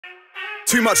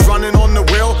Too much running on the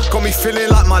wheel, got me feeling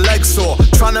like my legs sore.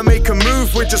 Trying to make a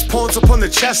move with just pawns up on the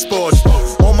chessboard.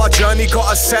 On my journey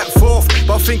gotta set forth,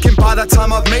 but thinking by the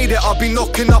time I've made it I'll be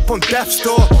knocking up on death's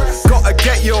door. Gotta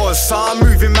get yours, so I'm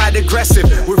moving mad aggressive,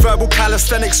 with verbal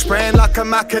calisthenics spraying like a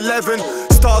Mac 11.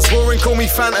 Stars roaring, call me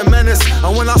Phantom Menace.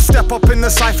 And when I step up in the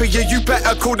cypher, yeah, you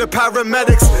better call the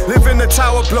paramedics. Live in the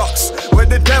tower blocks, where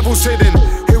the devil's hidden,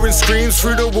 hearing screams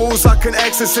through the walls like an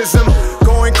exorcism.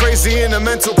 Going crazy in a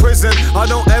mental prison. I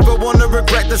don't ever wanna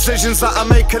regret decisions that I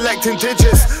make collecting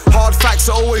digits. Hard facts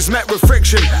are always met with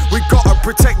friction. We gotta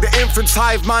protect the infant's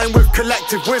hive mind with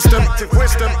collective wisdom.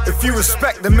 If you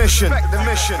respect the mission,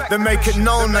 then make it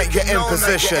known that you're in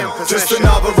position. Just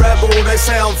another rebel, they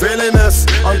say I'm villainous.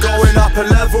 I'm going up a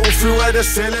level through where the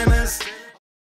ceiling is.